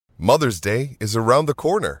Mother's Day is around the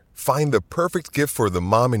corner. Find the perfect gift for the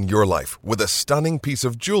mom in your life with a stunning piece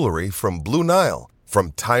of jewelry from Blue Nile.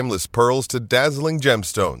 From timeless pearls to dazzling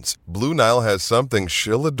gemstones, Blue Nile has something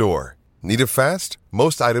she'll adore. Need it fast?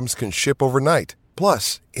 Most items can ship overnight.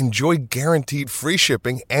 Plus, enjoy guaranteed free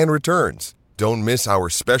shipping and returns. Don't miss our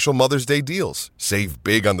special Mother's Day deals. Save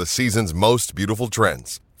big on the season's most beautiful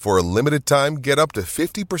trends. For a limited time, get up to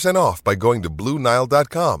 50% off by going to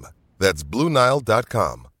BlueNile.com. That's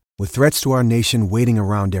BlueNile.com. With threats to our nation waiting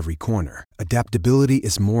around every corner, adaptability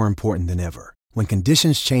is more important than ever. When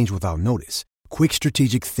conditions change without notice, quick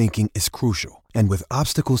strategic thinking is crucial. And with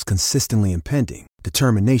obstacles consistently impending,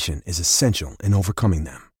 determination is essential in overcoming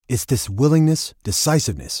them. It's this willingness,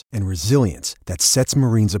 decisiveness, and resilience that sets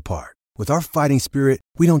Marines apart. With our fighting spirit,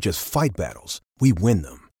 we don't just fight battles, we win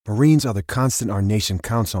them. Marines are the constant our nation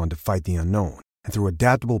counts on to fight the unknown. And through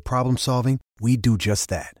adaptable problem solving, we do just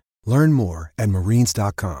that. Learn more at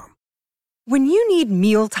marines.com. When you need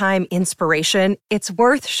mealtime inspiration, it's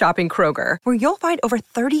worth shopping Kroger, where you'll find over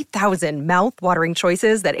 30,000 mouth-watering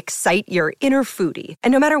choices that excite your inner foodie.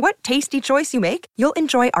 And no matter what tasty choice you make, you'll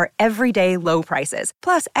enjoy our everyday low prices,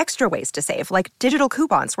 plus extra ways to save, like digital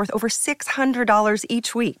coupons worth over $600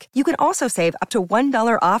 each week. You can also save up to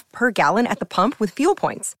 $1 off per gallon at the pump with fuel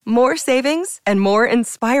points. More savings and more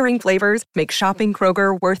inspiring flavors make shopping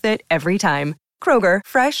Kroger worth it every time. Kroger,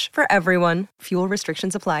 fresh for everyone. Fuel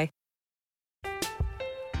restrictions apply.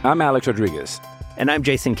 I'm Alex Rodriguez. And I'm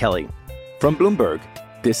Jason Kelly. From Bloomberg,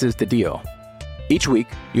 this is The Deal. Each week,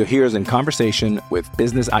 you'll hear us in conversation with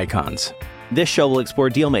business icons. This show will explore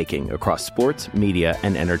deal-making across sports, media,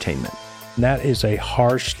 and entertainment. That is a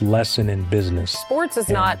harsh lesson in business. Sports is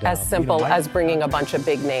not as simple as bringing a bunch of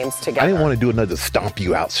big names together. I didn't want to do another stomp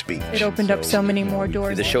you out speech. It opened up so many more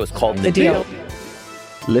doors. The show is called The Deal.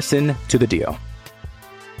 Listen to The Deal.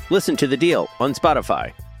 Listen to The Deal on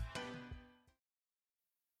Spotify.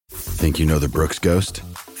 Think you know the Brooks Ghost?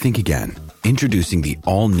 Think again. Introducing the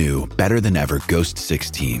all-new, better-than-ever Ghost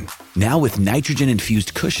 16. Now with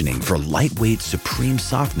nitrogen-infused cushioning for lightweight, supreme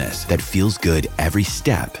softness that feels good every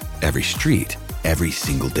step, every street, every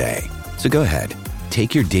single day. So go ahead,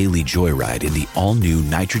 take your daily joyride in the all-new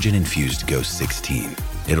nitrogen-infused Ghost 16.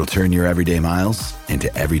 It'll turn your everyday miles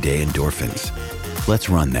into everyday endorphins. Let's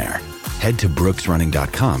run there. Head to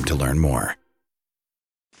brooksrunning.com to learn more.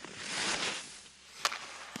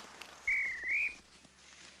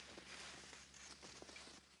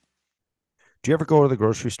 Do you ever go to the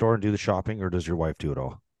grocery store and do the shopping, or does your wife do it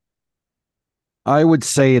all? I would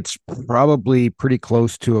say it's probably pretty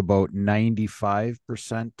close to about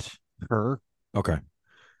 95% her. Okay.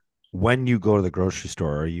 When you go to the grocery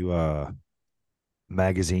store, are you a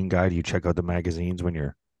magazine guy? Do you check out the magazines when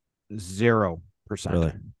you're 0%?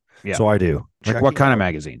 Really? Yeah. So I do. Like what kind of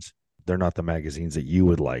magazines? They're not the magazines that you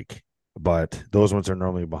would like, but those ones are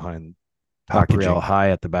normally behind Up packaging. real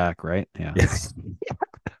high at the back, right? Yeah. Yes.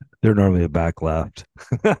 They're normally a back left.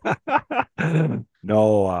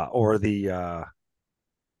 No, or the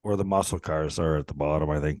muscle cars are at the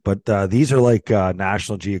bottom, I think. But these are like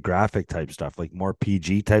National Geographic type stuff, like more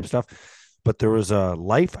PG type stuff. But there was a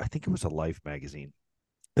Life, I think it was a Life magazine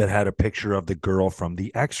that had a picture of the girl from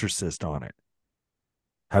The Exorcist on it.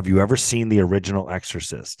 Have you ever seen the original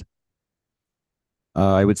Exorcist?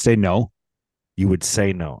 I would say no. You would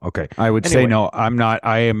say no. Okay. I would say no. I'm not.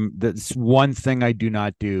 That's one thing I do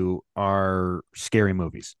not do are scary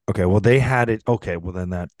movies. Okay. Well, they had it. Okay. Well,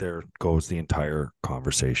 then there goes the entire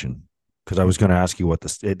conversation. Because I was going to ask you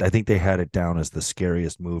I think they had it down as the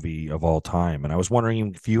scariest movie of all time. And I was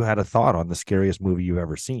wondering if you had a thought on the scariest movie you've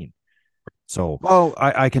ever seen. So, well,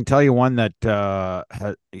 I can tell you one that, do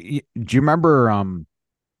you remember,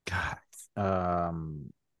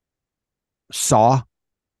 Saw?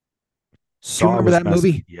 Do you remember that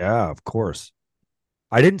movie? Yeah, of course.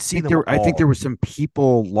 I didn't see them. I think there were some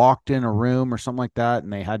people locked in a room or something like that,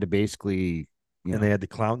 and they had to basically, they had the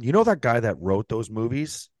clown. You know that guy that wrote those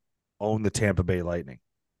movies owned the Tampa Bay Lightning.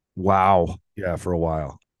 Wow. Yeah, for a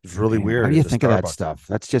while. It was really weird. How do you think of that stuff?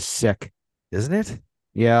 That's just sick, isn't it?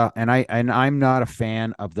 Yeah, and I'm not a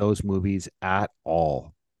fan of those movies at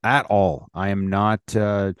all. At all. I am not.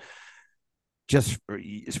 Just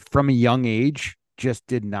from a young age, just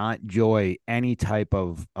did not enjoy any type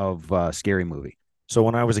of scary movie. So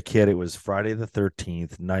when I was a kid, it was Friday the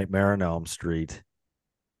 13th, Nightmare on Elm Street.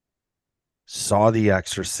 Saw The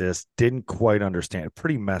Exorcist, didn't quite understand.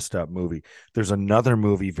 Pretty messed up movie. There's another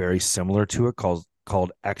movie very similar to it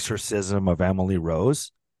called Exorcism of Emily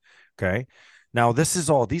Rose. Okay. Now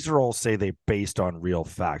these are all say they based on real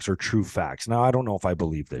facts or true facts. Now I don't know if I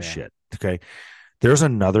believe this shit. Okay. There's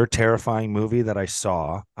another terrifying movie that I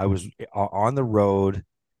saw. I was on the road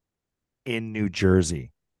in New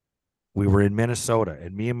Jersey. We were in Minnesota,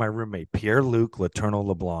 and me and my roommate, Pierre-Luc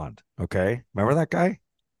Letourneau LeBlond. Okay. Remember that guy?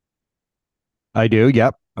 I do.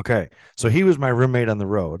 Yep. Okay. So he was my roommate on the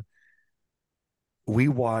road. We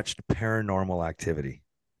watched Paranormal Activity.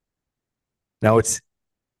 Now it's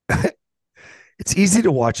it's easy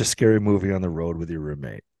to watch a scary movie on the road with your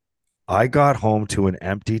roommate. I got home to an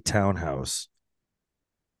empty townhouse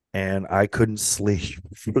and I couldn't sleep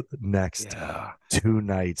for the next 2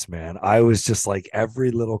 nights, man. I was just like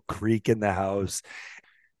every little creak in the house.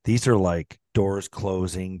 These are like doors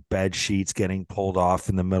closing, bed sheets getting pulled off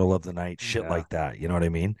in the middle of the night, shit like that. You know what I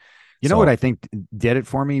mean? You know what I think did it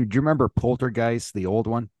for me? Do you remember Poltergeist, the old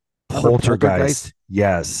one? Poltergeist?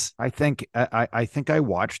 Yes. I think I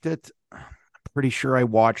watched it. I'm pretty sure I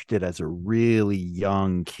watched it as a really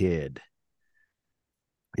young kid.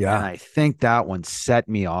 Yeah. And I think that one set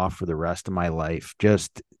me off for the rest of my life.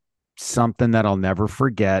 Just something that I'll never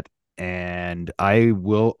forget. And I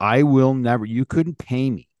will never, you couldn't pay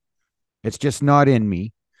me. It's just not in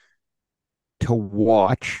me to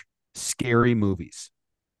watch scary movies.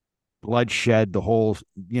 Bloodshed, the whole,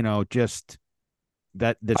 just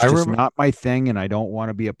that's just not my thing. And I don't want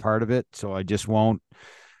to be a part of it. So I just won't.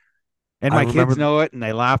 And my kids know it and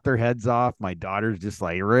they laugh their heads off. My daughter's just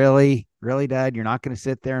like, really, Dad, you're not going to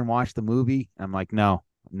sit there and watch the movie? I'm like, no,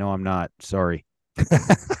 I'm not. Sorry.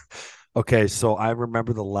 Okay. So I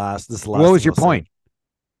remember this last. What was your point?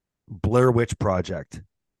 Blair Witch Project.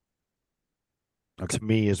 Okay. To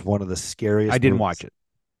me is one of the scariest. I didn't watch it.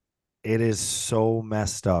 It is so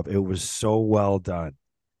messed up. It was so well done.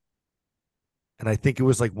 And I think it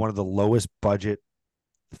was like one of the lowest budget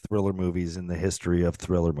thriller movies in the history of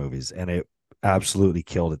thriller movies. And it absolutely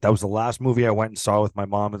killed it. That was the last movie I went and saw with my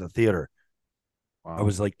mom at the theater. Wow. I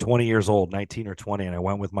was like 20 years old, 19 or 20. And I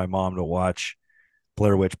went with my mom to watch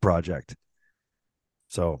Blair Witch Project.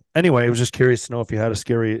 So anyway, I was just curious to know if you had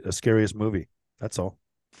a scariest movie. That's all.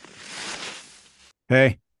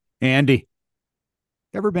 Hey, Andy.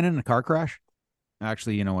 Ever been in a car crash?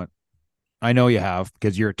 Actually, you know what? I know you have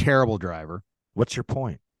because you're a terrible driver. What's your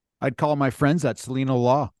point? I'd call my friends at Salino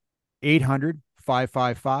Law.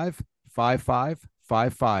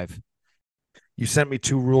 800-555-5555. You sent me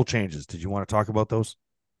 2 rule changes. Did you want to talk about those?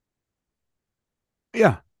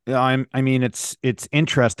 Yeah. I mean, it's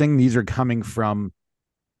interesting. These are coming from,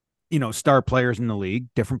 star players in the league,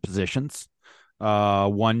 different positions.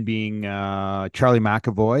 One being Charlie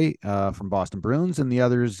McAvoy from Boston Bruins, and the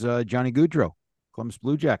other's Johnny Gaudreau, Columbus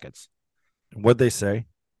Blue Jackets. What'd they say?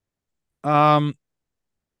 I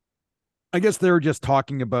guess they were just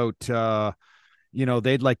talking about,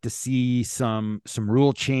 they'd like to see some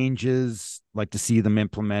rule changes, like to see them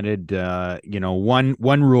implemented.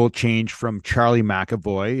 One rule change from Charlie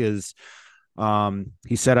McAvoy is,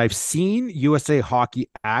 he said, I've seen USA Hockey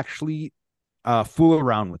actually fool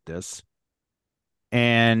around with this,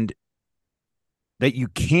 and that you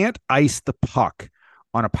can't ice the puck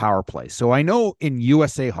on a power play. So I know in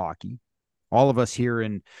USA Hockey, all of us here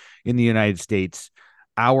in the United States,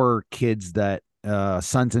 our kids that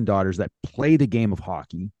sons and daughters that play the game of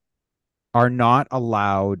hockey are not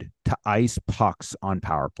allowed to ice pucks on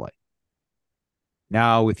power play.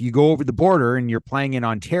 Now, if you go over the border and you're playing in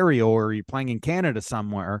Ontario or you're playing in Canada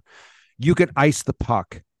somewhere, you can ice the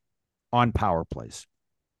puck on power plays.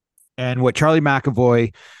 And what Charlie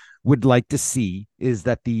McAvoy would like to see is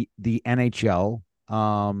that the NHL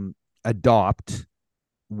adopt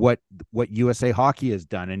what USA Hockey has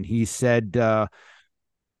done. And he said,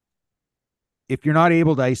 if you're not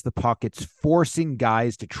able to ice the puck, it's forcing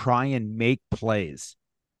guys to try and make plays,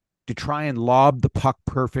 to try and lob the puck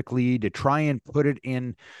perfectly, to try and put it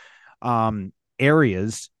in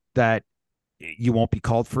areas that you won't be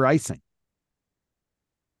called for icing.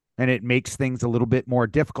 And it makes things a little bit more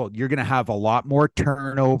difficult. You're going to have a lot more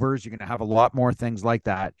turnovers. You're going to have a lot more things like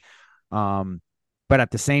that. But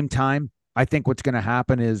at the same time, I think what's going to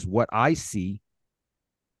happen is what I see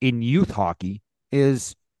in youth hockey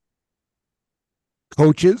is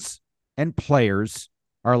coaches and players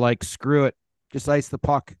are like, screw it, just ice the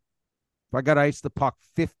puck. If I got to ice the puck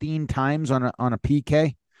 15 times on a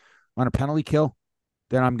PK, on a penalty kill,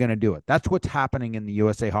 then I'm going to do it. That's what's happening in the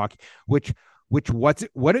USA Hockey,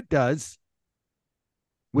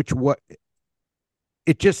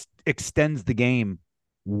 it just extends the game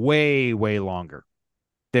way, way longer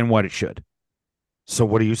than what it should. So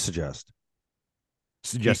what do you suggest?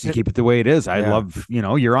 Suggest to keep it the way it is. I love,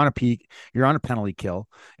 you're on a penalty kill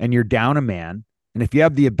and you're down a man. And if you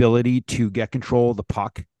have the ability to get control of the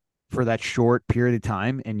puck for that short period of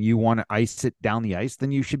time and you want to ice it down the ice,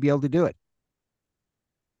 then you should be able to do it.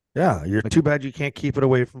 Yeah. You're too bad you can't keep it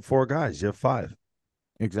away from 4 guys. You have 5.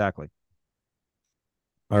 Exactly.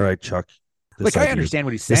 All right, Chuck. I understand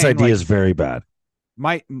what he's saying. This idea is very bad.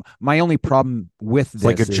 My only problem with this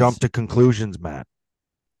like a jump to conclusions, Matt.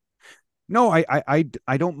 No, I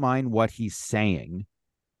don't mind what he's saying,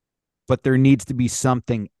 but there needs to be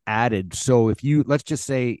something added. So if you, let's just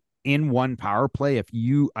say in one power play, if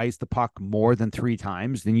you ice the puck more than 3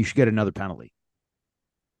 times, then you should get another penalty.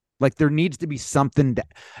 Like there needs to be something to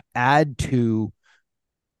add to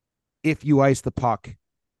if you ice the puck,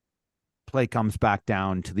 play comes back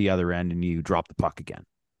down to the other end and you drop the puck again.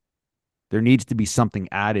 There needs to be something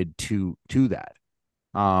added to that.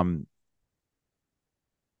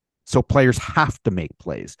 So players have to make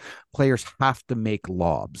plays. Players have to make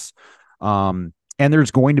lobs. And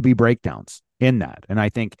there's going to be breakdowns in that. And I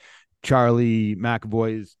think Charlie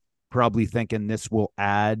McAvoy is probably thinking this will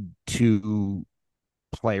add to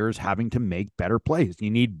players having to make better plays. You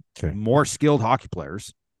need more skilled hockey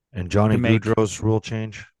players. And Johnny Gaudreau's rule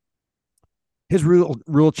change? His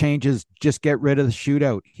rule change is just get rid of the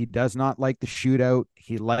shootout. He does not like the shootout.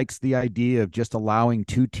 He likes the idea of just allowing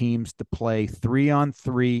 2 teams to play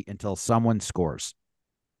 3-on-3 until someone scores.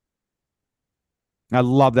 I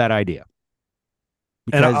love that idea.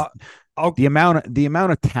 Because the amount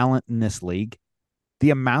of talent in this league,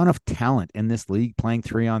 playing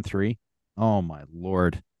 3-on-3, oh my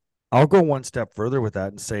Lord. I'll go one step further with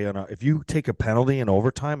that and say, if you take a penalty in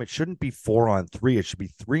overtime, it shouldn't be 4-on-3. It should be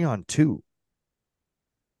 3-on-2.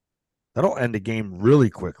 That'll end a game really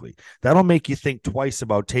quickly. That'll make you think twice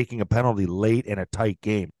about taking a penalty late in a tight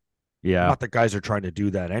game. Yeah. Not that guys are trying to do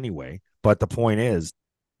that anyway, but the point is.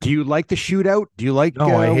 Do you like the shootout? Do you like...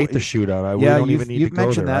 No, I hate the shootout. We don't even need to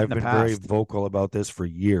go there. That I've been very vocal about this for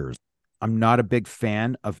years. I'm not a big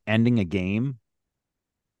fan of ending a game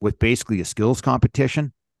with basically a skills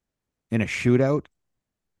competition in a shootout.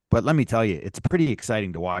 But let me tell you, it's pretty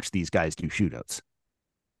exciting to watch these guys do shootouts.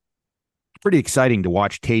 Pretty exciting to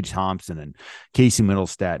watch Tage Thompson and Casey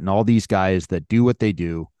Middlestat and all these guys that do what they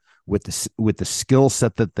do with the skill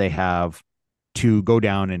set that they have to go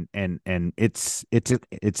down and it's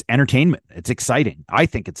entertainment. It's exciting. I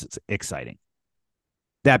think it's exciting.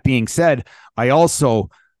 That being said, I also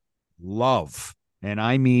love, and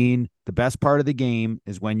I mean the best part of the game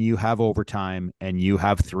is when you have overtime and you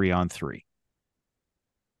have 3-on-3.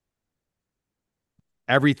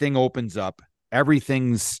 Everything opens up.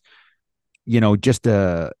 Everything's just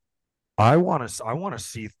I want to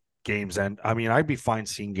see games end. I mean, I'd be fine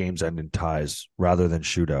seeing games end in ties rather than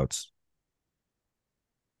shootouts.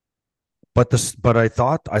 But I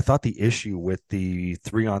thought the issue with the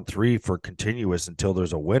 3-on-3 for continuous until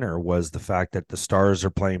there's a winner was the fact that the Stars are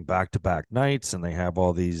playing back-to-back nights and they have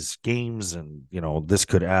all these games, and this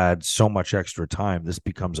could add so much extra time. This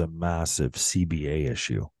becomes a massive CBA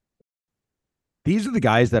issue. These are the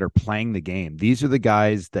guys that are playing the game. These are the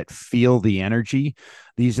guys that feel the energy.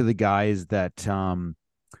 These are the guys that, Johnny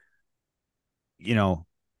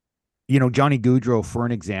Gaudreau, for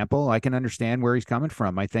an example, I can understand where he's coming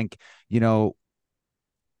from. I think, to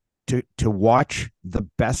watch the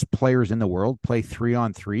best players in the world play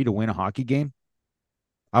 3-on-3 to win a hockey game,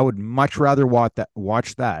 I would much rather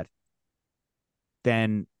watch that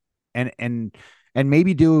than, and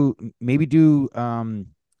maybe do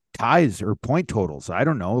ties or point totals. I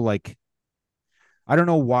don't know. I don't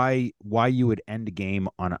know why you would end a game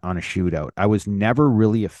on a shootout. I was never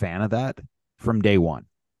really a fan of that from day one.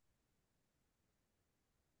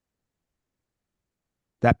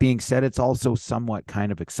 That being said, it's also somewhat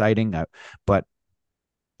kind of exciting, but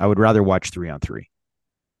I would rather watch 3-on-3.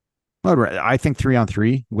 I think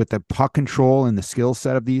 3-on-3 with the puck control and the skill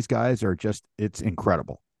set of these guys it's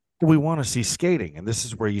incredible. We want to see skating, and this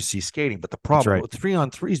is where you see skating. But the problem with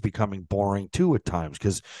 3-on-3 is becoming boring too at times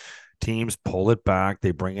because teams pull it back,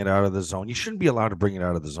 they bring it out of the zone. You shouldn't be allowed to bring it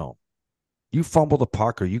out of the zone. You fumble the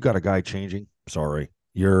puck or you got a guy changing. Sorry,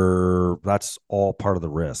 that's all part of the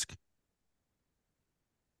risk.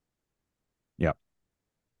 Yeah,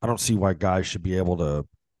 I don't see why guys should be able to.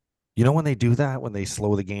 When they do that, when they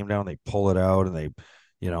slow the game down, they pull it out and they,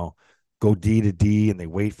 go D to D and they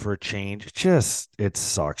wait for a change. It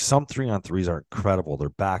sucks. Some 3-on-3s are incredible. They're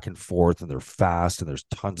back and forth and they're fast and there's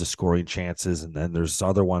tons of scoring chances. And then there's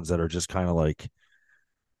other ones that are just kind of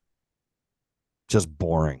just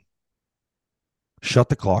boring. Shut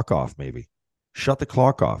the clock off, maybe. Shut the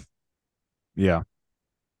clock off. Yeah.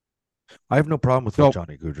 I have no problem with what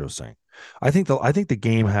Johnny Gaudreau's saying. I think the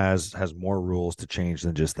game has more rules to change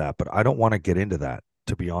than just that, but I don't want to get into that,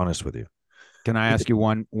 to be honest with you. Can I ask you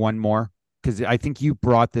one more? because I think you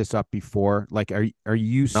brought this up before. Like, are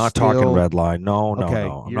you not still... talking red line? No.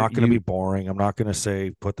 I'm not going to be boring. I'm not going to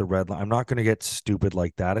say put the red line. I'm not going to get stupid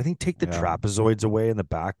like that. I think take the trapezoids away in the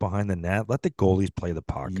back behind the net. Let the goalies play the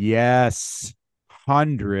puck. Yes,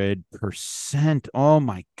 100%. Oh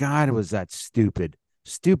my God, was that stupid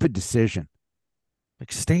decision?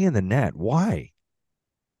 Like, stay in the net. Why?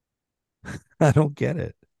 I don't get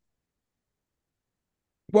it.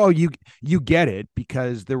 Well, you get it,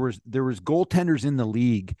 because there was goaltenders in the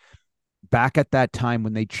league back at that time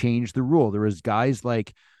when they changed the rule. There was guys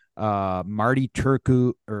like Marty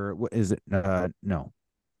Turku, or what is it? No,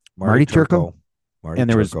 Marty Turco. And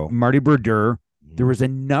there was Marty Brodeur. There was a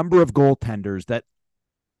number of goaltenders that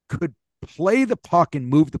could play the puck and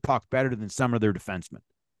move the puck better than some of their defensemen.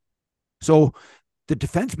 So the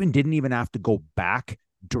defensemen didn't even have to go back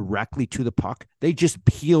directly to the puck. They just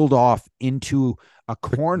peeled off into a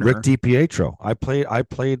corner. Rick DiPietro. I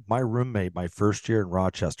played my roommate my first year in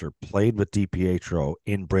Rochester, played with DiPietro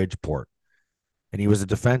in Bridgeport, and he was a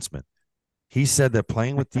defenseman. He said that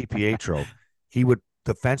playing with DiPietro,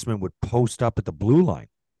 defensemen would post up at the blue line.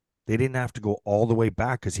 They didn't have to go all the way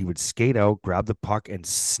back because he would skate out, grab the puck, and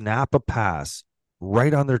snap a pass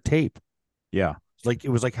right on their tape. Yeah. It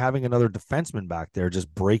was like having another defenseman back there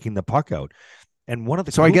just breaking the puck out. And one of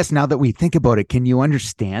the I guess now that we think about it, can you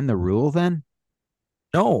understand the rule then?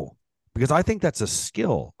 No, because I think that's a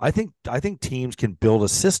skill. I think teams can build a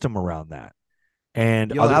system around that.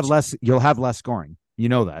 And you'll have less scoring. You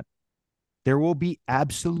know that. There will be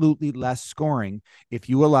absolutely less scoring if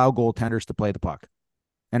you allow goaltenders to play the puck.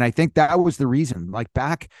 And I think that was the reason. Like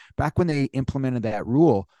back when they implemented that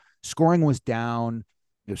rule, scoring was down.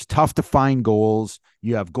 It was tough to find goals.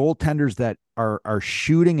 You have goaltenders that are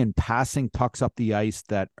shooting and passing pucks up the ice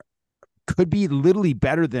that could be literally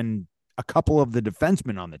better than a couple of the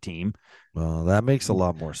defensemen on the team. Well, that makes a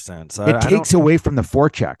lot more sense. It takes away from the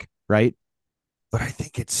forecheck, right? But I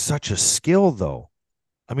think it's such a skill, though.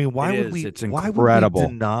 I mean, why would we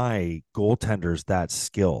deny goaltenders that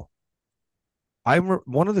skill?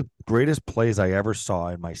 One of the greatest plays I ever saw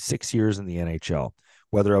in my 6 years in the NHL,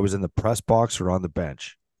 whether I was in the press box or on the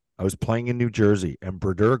bench. I was playing in New Jersey, and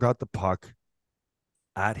Brodeur got the puck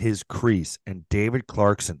at his crease, and David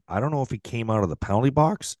Clarkson, I don't know if he came out of the penalty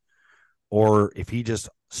box or if he just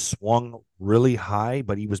swung really high,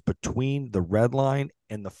 but he was between the red line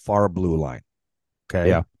and the far blue line. Okay.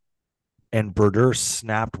 Yeah. And Brodeur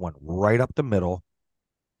snapped one right up the middle,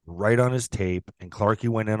 right on his tape, and Clarkie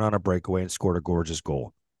went in on a breakaway and scored a gorgeous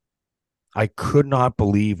goal. I could not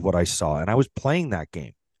believe what I saw, and I was playing that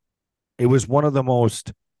game. It was one of the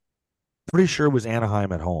most, pretty sure it was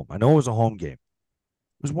Anaheim at home. I know it was a home game.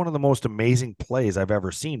 It was one of the most amazing plays I've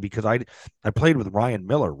ever seen because I played with Ryan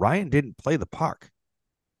Miller. Ryan didn't play the puck,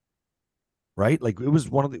 right? Like, it was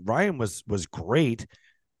Ryan was great,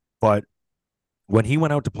 but when he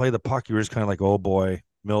went out to play the puck, you were just kind of like, oh boy,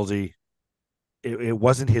 Millsy. It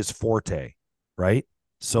wasn't his forte, right?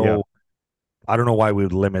 So yeah. I don't know why we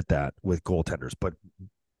would limit that with goaltenders, but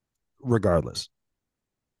regardless,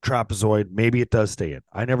 trapezoid, maybe it does stay in.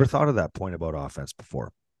 I never thought of that point about offense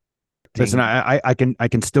before. Listen, I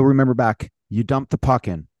can still remember back. You dump the puck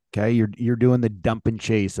in, okay? You're doing the dump and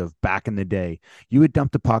chase of back in the day. You would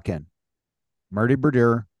dump the puck in. Marty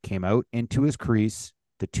Brodeur came out into his crease.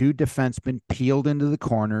 The two defensemen peeled into the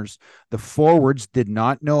corners. The forwards did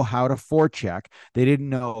not know how to forecheck. They didn't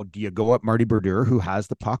know, do you go up Marty Brodeur, who has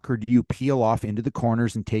the puck, or do you peel off into the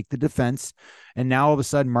corners and take the defense? And now all of a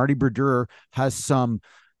sudden, Marty Brodeur has some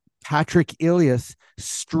Patrick Elias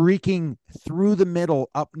streaking through the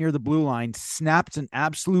middle up near the blue line, snaps an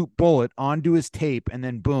absolute bullet onto his tape, and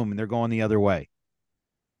then boom, and they're going the other way.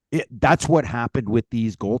 That's what happened with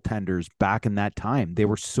these goaltenders back in that time. They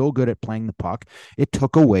were so good at playing the puck. It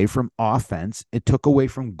took away from offense. It took away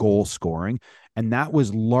from goal scoring. And that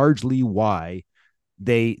was largely why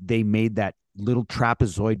they made that little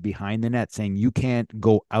trapezoid behind the net saying you can't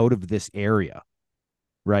go out of this area,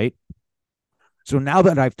 right? So now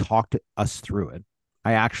that I've talked us through it,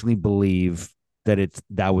 I actually believe that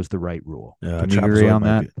that was the right rule. Yeah, can you agree on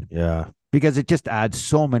that? Yeah. Because it just adds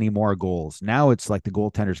so many more goals. Now it's like the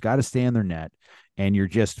goaltender's got to stay in their net, and you're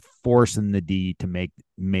just forcing the D to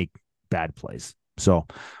make bad plays. So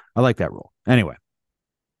I like that rule. Anyway.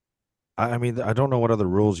 I mean, I don't know what other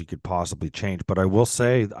rules you could possibly change, but I will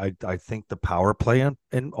say I think the power play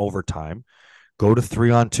in overtime, go to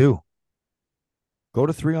 3-on-2. Go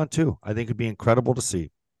to 3-on-2. I think it'd be incredible to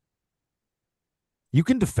see. You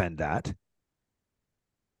can defend that.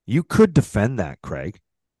 You could defend that, Craig.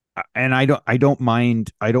 And I don't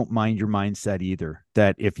mind your mindset either,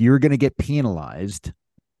 that if you're going to get penalized,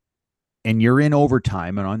 and you're in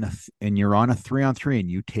overtime and you're on a 3-on-3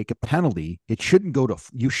 and you take a penalty, it shouldn't go to,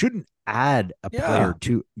 you shouldn't add a player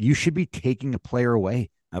to, you should be taking a player away.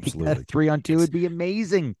 Absolutely. 3-on-2 would be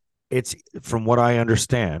amazing. It's, from what I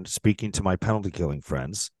understand, speaking to my penalty killing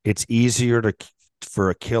friends, it's easier for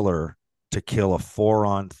a killer to kill a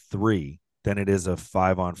 4-on-3 than it is a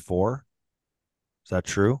 5-on-4. Is that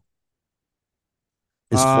true?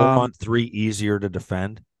 Is 4-on-3 easier to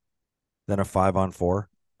defend than a 5-on-4?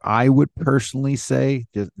 I would personally say,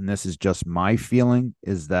 and this is just my feeling,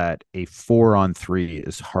 is that a 4-on-3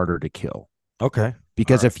 is harder to kill. Okay.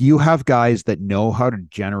 Because if you have guys that know how to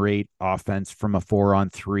generate offense from a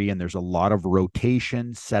 4-on-3, and there's a lot of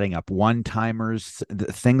rotation, setting up one-timers,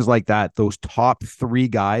 things like that, those top 3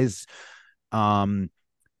 guys,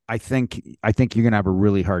 I think you're going to have a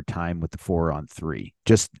really hard time with the 4-on-3,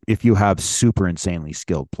 just if you have super insanely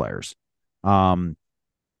skilled players.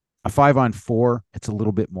 A 5-on-4, it's a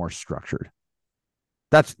little bit more structured.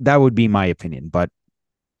 That would be my opinion, but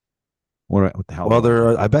what the hell?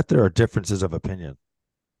 Well, I bet there are differences of opinion.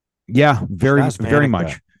 Yeah, very much.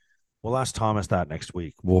 That. We'll ask Thomas that next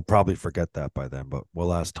week. We'll probably forget that by then, but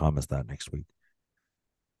we'll ask Thomas that next week.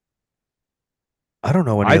 I don't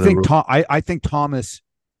know. I think Thomas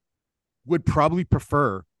would probably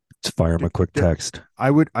prefer. Let's fire him a quick text.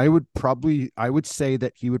 I would say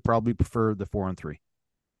that he would probably prefer the 4-on-3.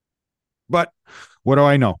 But what do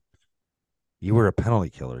I know? You were a penalty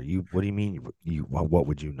killer. What do you mean? What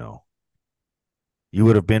would you know? You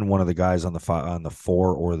would have been one of the guys on the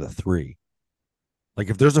 4 or the 3. Like,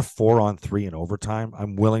 if there's a 4-on-3 in overtime,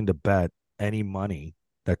 I'm willing to bet any money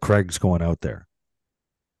that Craig's going out there.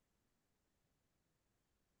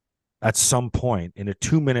 At some point in a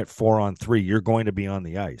 2-minute 4-on-3, you're going to be on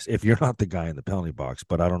the ice. If you're not the guy in the penalty box,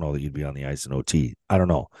 but I don't know that you'd be on the ice in OT. I don't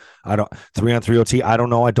know. 3-on-3 OT. I don't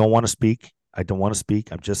know. I don't want to speak. I'm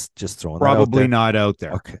just throwing probably that out not out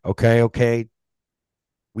there. Okay.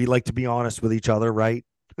 We like to be honest with each other, right?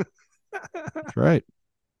 That's right.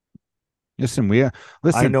 Listen,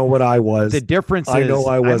 I know what I was. The difference is I know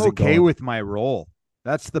I wasn't I'm okay going. with my role.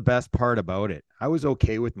 That's the best part about it. I was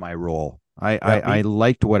okay with my role. I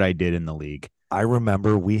liked what I did in the league. I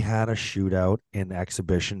remember we had a shootout in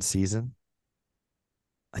exhibition season.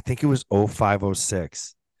 I think it was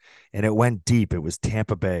 05-06, and it went deep. It was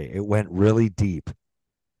Tampa Bay. It went really deep.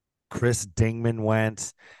 Chris Dingman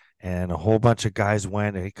went, and a whole bunch of guys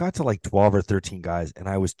went, and it got to like 12 or 13 guys, and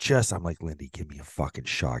I'm like, Lindy, give me a fucking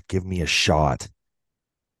shot. Give me a shot.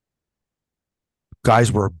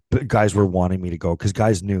 Guys were wanting me to go because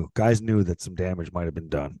guys knew that some damage might have been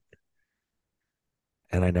done.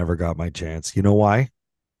 And I never got my chance. You know why?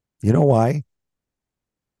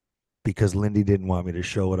 Because Lindy didn't want me to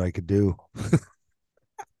show what I could do.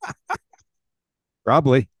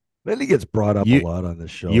 Probably. Lindy gets brought up a lot on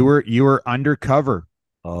this show. You were undercover.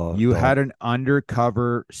 Oh, you had an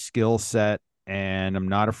undercover skill set, and I'm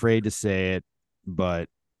not afraid to say it, but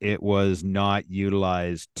it was not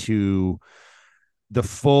utilized to the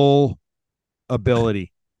full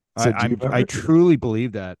ability. So I truly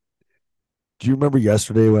believe that. Do you remember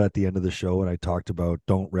yesterday when at the end of the show when I talked about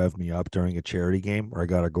don't rev me up during a charity game where I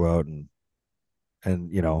got to go out and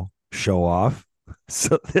show off?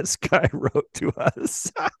 So this guy wrote to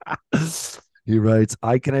us. He writes,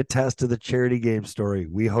 I can attest to the charity game story.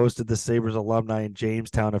 We hosted the Sabres alumni in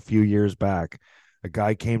Jamestown a few years back. A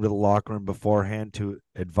guy came to the locker room beforehand to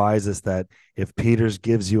advise us that if Peters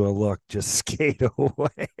gives you a look, just skate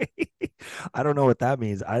away. I don't know what that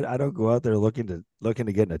means. I don't go out there looking to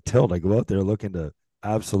get in a tilt. I go out there looking to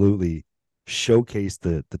absolutely showcase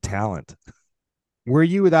the talent. Were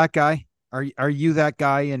you that guy? Are you that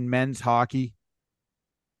guy in men's hockey?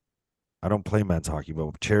 I don't play men's hockey,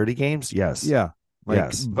 but charity games, yes. Yeah.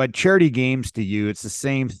 Yes. But charity games to you, it's the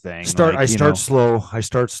same thing. I start slow.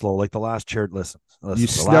 Like the last charity. Listen.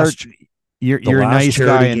 You're a nice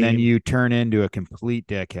guy, and then you turn into a complete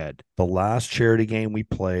dickhead. The last charity game we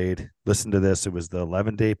played, listen to this. It was the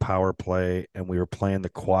 11-day power play, and we were playing the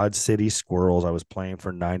Quad City Squirrels. I was playing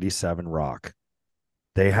for 97 Rock.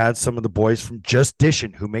 They had some of the boys from Just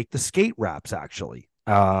Dishing who make the skate wraps, actually.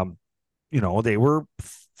 They were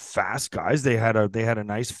fast guys. They had a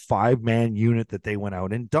nice 5-man unit that they went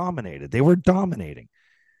out and dominated. They were dominating.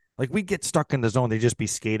 Like, we get stuck in the zone. They just be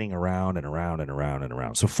skating around and around and around and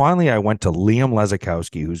around. So finally I went to Liam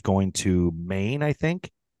Lezakowski, who's going to Maine, I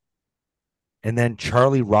think. And then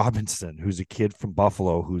Charlie Robinson, who's a kid from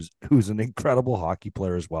Buffalo, who's an incredible hockey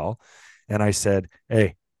player as well. And I said,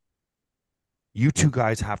 hey, you two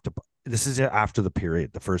guys have to, this is after the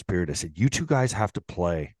first period. I said, you two guys have to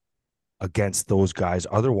play against those guys.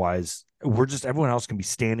 Otherwise, everyone else can be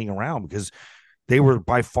standing around because they were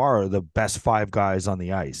by far the best 5 guys on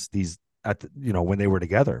the ice. When they were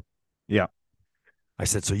together. Yeah. I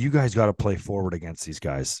said, so you guys got to play forward against these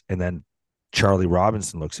guys. And then Charlie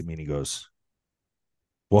Robinson looks at me and he goes,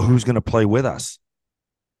 well, who's going to play with us?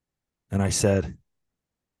 And I said,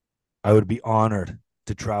 I would be honored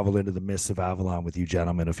to travel into the mists of Avalon with you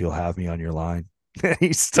gentlemen if you'll have me on your line.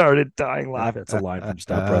 He started dying laughing. It's a line from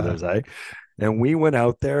Step Brothers, eh? And we went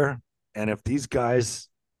out there, and if these guys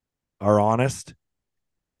are honest,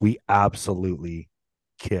 we absolutely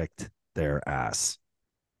kicked their ass.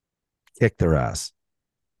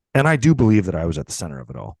 And I do believe that I was at the center of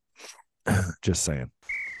it all. Just saying.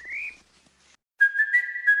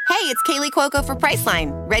 Hey, it's Kaylee Cuoco for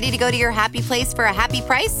Priceline. Ready to go to your happy place for a happy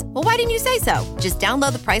price? Well, why didn't you say so? Just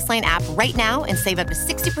download the Priceline app right now and save up to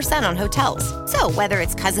 60% on hotels. So whether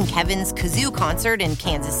it's Cousin Kevin's Kazoo Concert in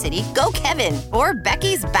Kansas City, go Kevin, or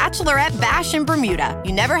Becky's Bachelorette Bash in Bermuda,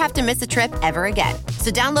 you never have to miss a trip ever again.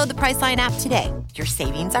 So download the Priceline app today. Your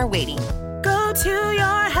savings are waiting. Go to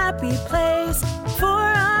your happy place for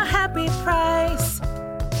a happy price.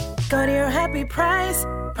 Go to your happy price,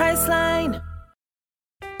 Priceline.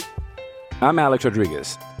 I'm Alex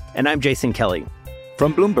Rodriguez. And I'm Jason Kelly.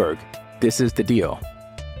 From Bloomberg, this is The Deal.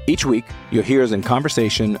 Each week, you'll hear us in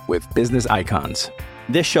conversation with business icons.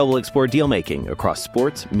 This show will explore deal-making across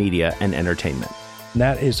sports, media, and entertainment.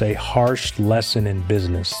 That is a harsh lesson in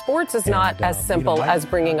business. Sports is not as simple as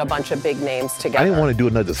bringing a bunch of big names together. I didn't want to do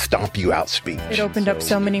another stomp you out speech. It opened up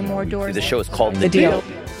so many more doors. The show is called The Deal.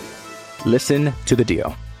 Listen to The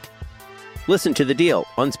Deal. Listen to The Deal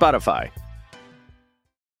on Spotify.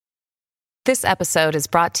 This episode is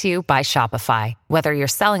brought to you by Shopify. Whether you're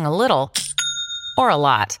selling a little or a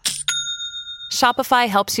lot, Shopify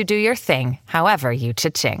helps you do your thing, however you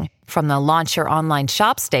cha-ching. From the launch your online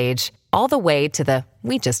shop stage, all the way to the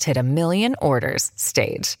we just hit 1 million orders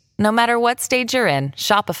stage. No matter what stage you're in,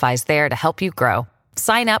 Shopify's there to help you grow.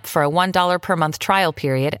 Sign up for a $1 per month trial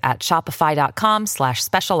period at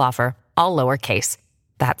shopify.com/special offer, all lowercase.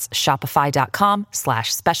 That's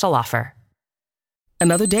shopify.com/special offer.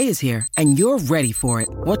 Another day is here, and you're ready for it.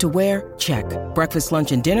 What to wear? Check. Breakfast,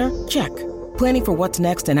 lunch, and dinner? Check. Planning for what's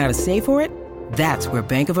next and how to save for it? That's where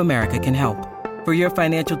Bank of America can help. For your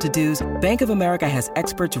financial to-dos, Bank of America has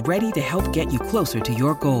experts ready to help get you closer to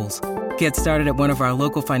your goals. Get started at one of our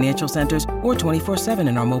local financial centers or 24/7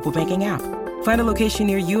 in our mobile banking app. Find a location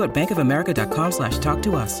near you at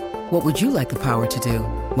bankofamerica.com/talktous. What would you like the power to do?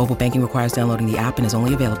 Mobile banking requires downloading the app and is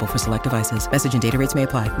only available for select devices. Message and data rates may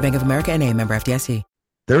apply. Bank of America N.A., member FDIC.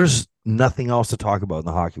 There's nothing else to talk about in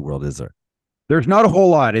the hockey world, is there? There's not a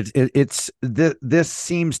whole lot. This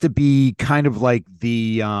seems to be kind of like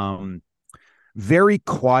the very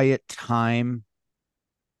quiet time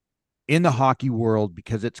in the hockey world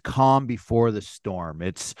because it's calm before the storm.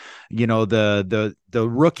 It's, the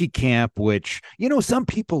rookie camp, which, some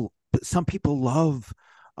people love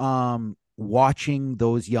watching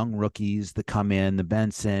those young rookies that come in, the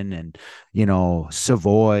Benson and,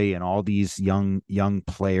 Savoy and all these young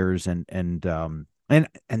players and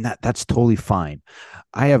that's totally fine.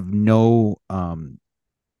 I have no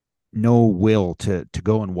will to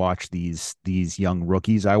go and watch these young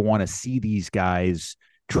rookies. I want to see these guys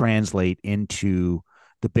translate into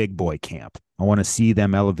the big boy camp. I want to see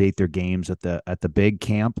them elevate their games at the big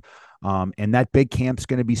camp. And that big camp's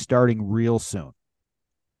going to be starting real soon.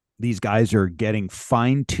 These guys are getting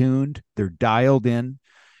fine-tuned. They're dialed in.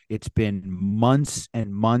 It's been months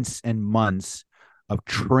and months and months of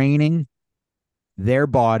training their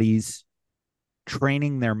bodies,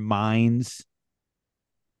 training their minds,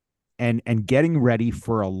 and getting ready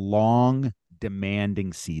for a long,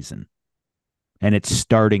 demanding season. And it's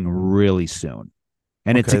starting really soon.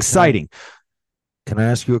 And it's exciting. Can I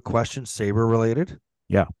ask you a question, Sabre related?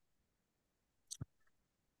 Yeah.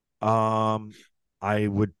 I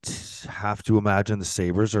would have to imagine the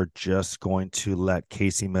Sabres are just going to let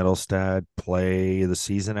Casey Middlestad play the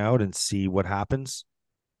season out and see what happens.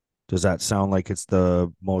 Does that sound like it's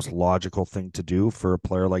the most logical thing to do for a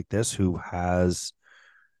player like this who has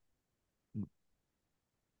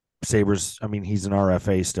Sabres? I mean, he's an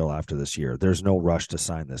RFA still after this year. There's no rush to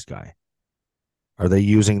sign this guy. Are they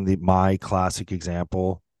using my classic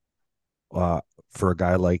example for a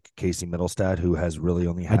guy like Casey Middlestad who has really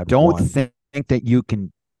only had I don't one? think that you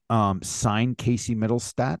can sign Casey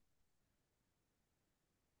Middlestad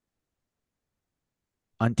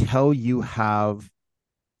until you have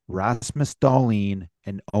Rasmus Dahlin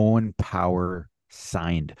and Owen Power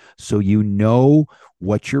signed. So you know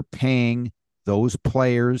what you're paying those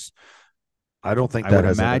players. I don't think I that would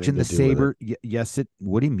has imagine the anything to do with Sabre. Yes, it.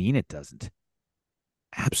 What do you mean it doesn't?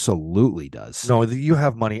 Absolutely does. No, you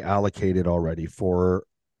have money allocated already for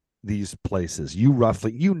these places. You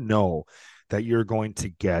know that you're going to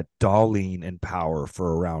get Dahlin and Power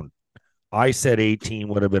for around, I said 18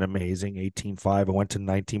 would have been amazing, 18.5. I went to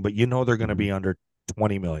 19, but you know they're going to be under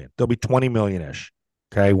 20 million. They'll be 20 million-ish.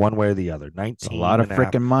 Okay, one way or the other. 19. It's a lot of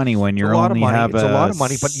freaking money when you're only have it's a lot of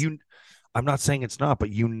money, but I'm not saying it's not, but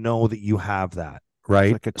you know that you have that, right?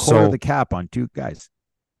 It's like a quarter of the cap on two guys.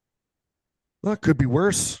 Well, it could be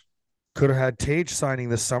worse. Could have had Tage signing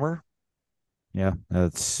this summer. Yeah,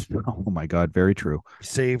 that's, oh my God, very true.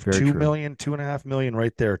 Saved very $2 million, $2.5 million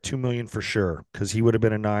right there. $2 million for sure, because he would have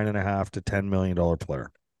been a $9.5 to $10 million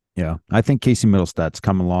player. Yeah, I think Casey Middlestat's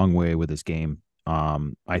come a long way with his game.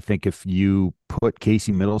 I think if you put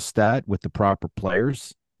Casey Middlestat with the proper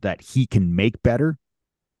players that he can make better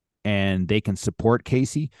and they can support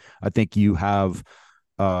Casey, I think you have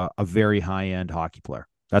a very high-end hockey player.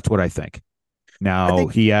 That's what I think. Now,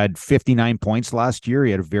 he had 59 points last year.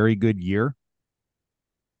 He had a very good year.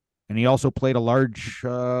 And he also played a large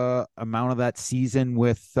amount of that season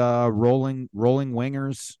with rolling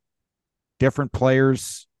wingers, different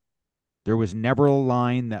players. There was never a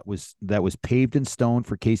line that was paved in stone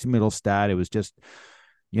for Casey Middlestat. It was just,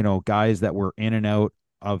 guys that were in and out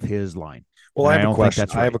of his line. Well, I have a question.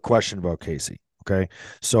 I have a question about Casey. Okay.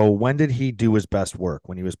 So when did he do his best work?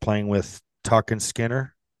 When he was playing with Tuck and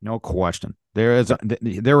Skinner? No question. They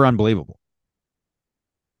were unbelievable.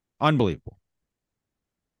 Unbelievable.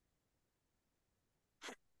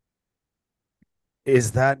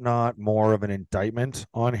 Is that not more of an indictment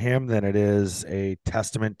on him than it is a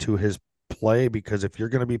testament to his play? Because if you're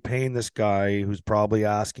going to be paying this guy who's probably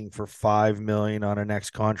asking for $5 million on a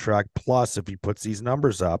next contract, plus if he puts these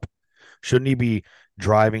numbers up, shouldn't he be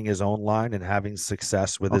driving his own line and having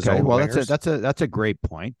success with his own wingers? That's a great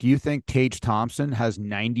point. Do you think Tage Thompson has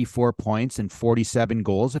 94 points and 47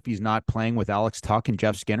 goals if he's not playing with Alex Tuck and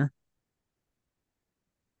Jeff Skinner?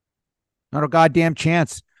 Not a goddamn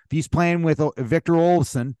chance. If he's playing with Victor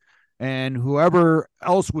Olofsson and whoever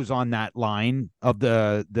else was on that line of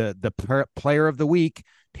the player of the week,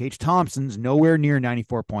 Tage Thompson's nowhere near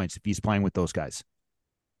 94 points if he's playing with those guys.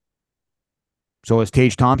 So is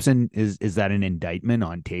Tage Thompson, is that an indictment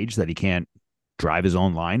on Tage that he can't drive his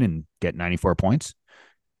own line and get 94 points?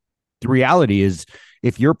 The reality is,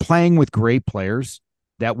 if you're playing with great players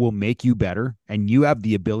that will make you better and you have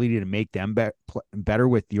the ability to make them better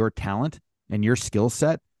with your talent and your skill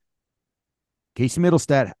set, Casey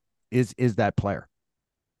Middlestat is that player.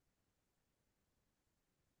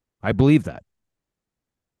 I believe that.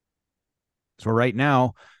 So right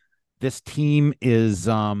now, this team is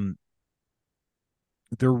they're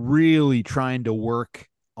really trying to work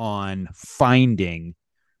on finding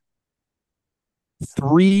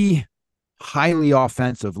three highly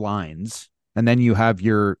offensive lines, and then you have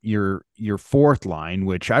your fourth line,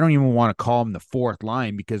 which I don't even want to call them the fourth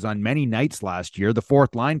line, because on many nights last year, the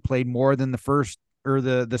fourth line played more than the first or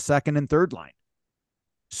the second and third line,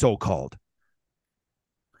 so-called.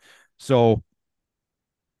 So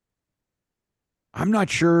I'm not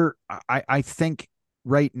sure. I think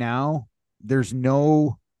right now there's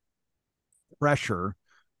no pressure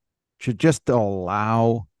to just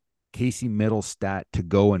allow Casey Middlestat to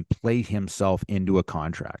go and play himself into a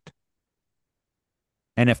contract.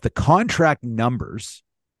 And if the contract numbers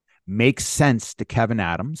make sense to Kevin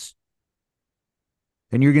Adams,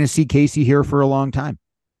 then you're going to see Casey here for a long time.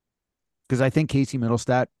 Because I think Casey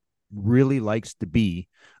Middlestat really likes to be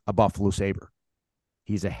a Buffalo Sabre.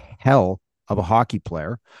 He's a hell of a hockey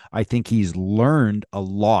player. I think he's learned a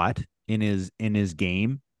lot in his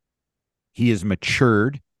game. He has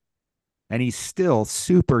matured, and he's still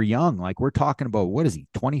super young. Like, we're talking about, what is he,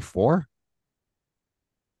 24?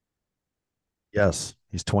 Yes,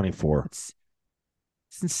 he's 24. It's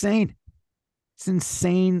insane. It's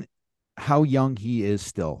insane how young he is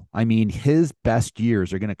still. I mean, his best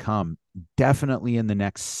years are going to come definitely in the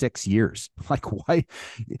next 6 years. Like, why?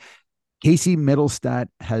 Casey Middlestat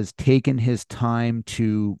has taken his time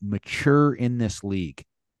to mature in this league.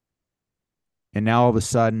 And now all of a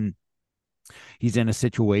sudden, he's in a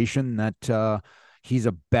situation that he's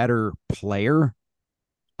a better player,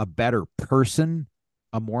 a better person,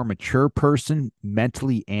 a more mature person,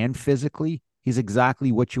 mentally and physically. He's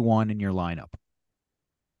exactly what you want in your lineup.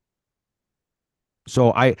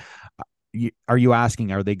 So are you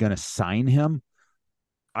asking, are they going to sign him?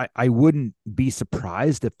 I wouldn't be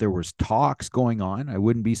surprised if there was talks going on. I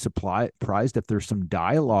wouldn't be surprised if there's some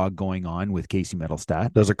dialogue going on with Casey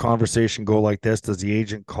Middlestat. Does a conversation go like this? Does the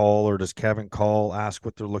agent call, or does Kevin call, ask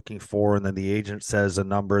what they're looking for, and then the agent says a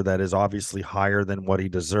number that is obviously higher than what he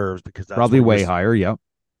deserves? Because that's probably way higher. Yep.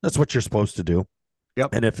 That's what you're supposed to do.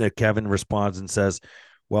 Yep. And if Kevin responds and says,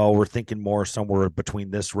 well, we're thinking more somewhere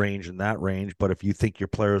between this range and that range, but if you think your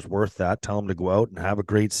player is worth that, tell him to go out and have a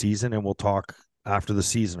great season, and we'll talk after the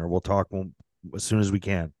season, or we'll talk as soon as we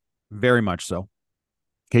can. Very much so.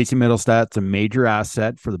 Casey Mittelstadt's a major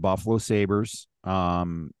asset for the Buffalo Sabres.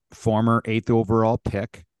 Former 8th overall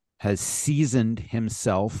pick, has seasoned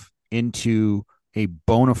himself into a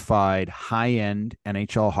bona fide high-end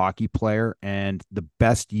NHL hockey player, and the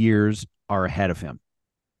best years are ahead of him.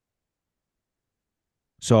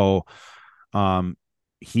 So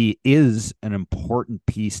he is an important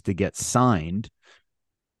piece to get signed,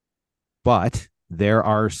 but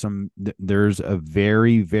there's a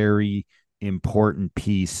very, very important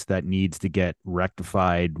piece that needs to get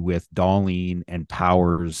rectified with Dahlin and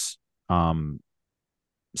Powers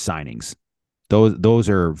signings. Those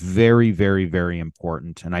are very, very, very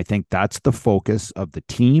important. And I think that's the focus of the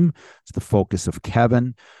team. It's the focus of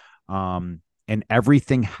Kevin. And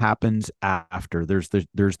everything happens after. There's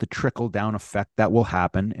the trickle down effect that will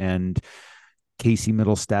happen. And Casey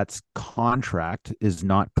Mittelstadt's contract is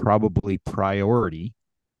not probably priority,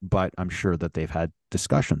 but I'm sure that they've had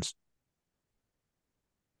discussions.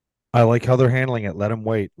 I like how they're handling it. Let him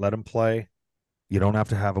wait. Let him play. You don't have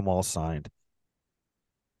to have them all signed.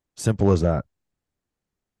 Simple as that.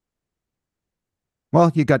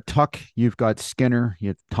 Well, you got Tuck, you've got Skinner, you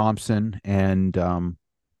have Thompson, and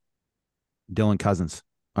Dylan Cousins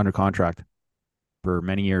under contract for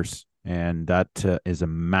many years. And that is a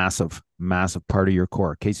massive, massive part of your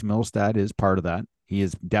core. Casey Mittelstadt is part of that. He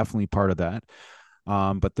is definitely part of that.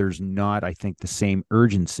 But there's not, I think, the same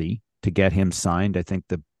urgency to get him signed. I think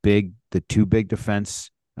the two big defensemen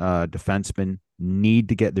there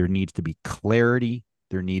needs to be clarity.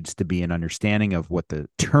 There needs to be an understanding of what the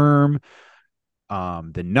term,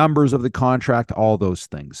 the numbers of the contract, all those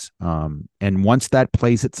things. And once that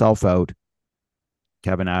plays itself out,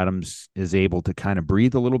 Kevin Adams is able to kind of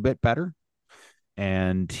breathe a little bit better,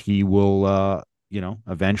 and he will,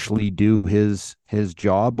 eventually do his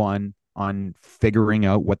job on figuring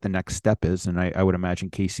out what the next step is. And I would imagine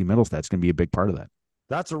Casey Mittelstadt's going to be a big part of that.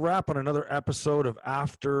 That's a wrap on another episode of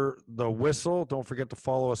After the Whistle. Don't forget to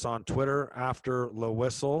follow us on Twitter, After the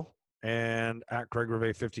Whistle, and at Craig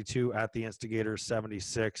Rivet 52, at the Instigator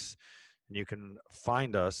 76. And you can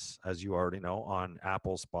find us, as you already know, on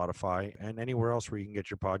Apple, Spotify, and anywhere else where you can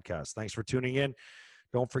get your podcasts. Thanks for tuning in.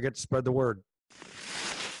 Don't forget to spread the word.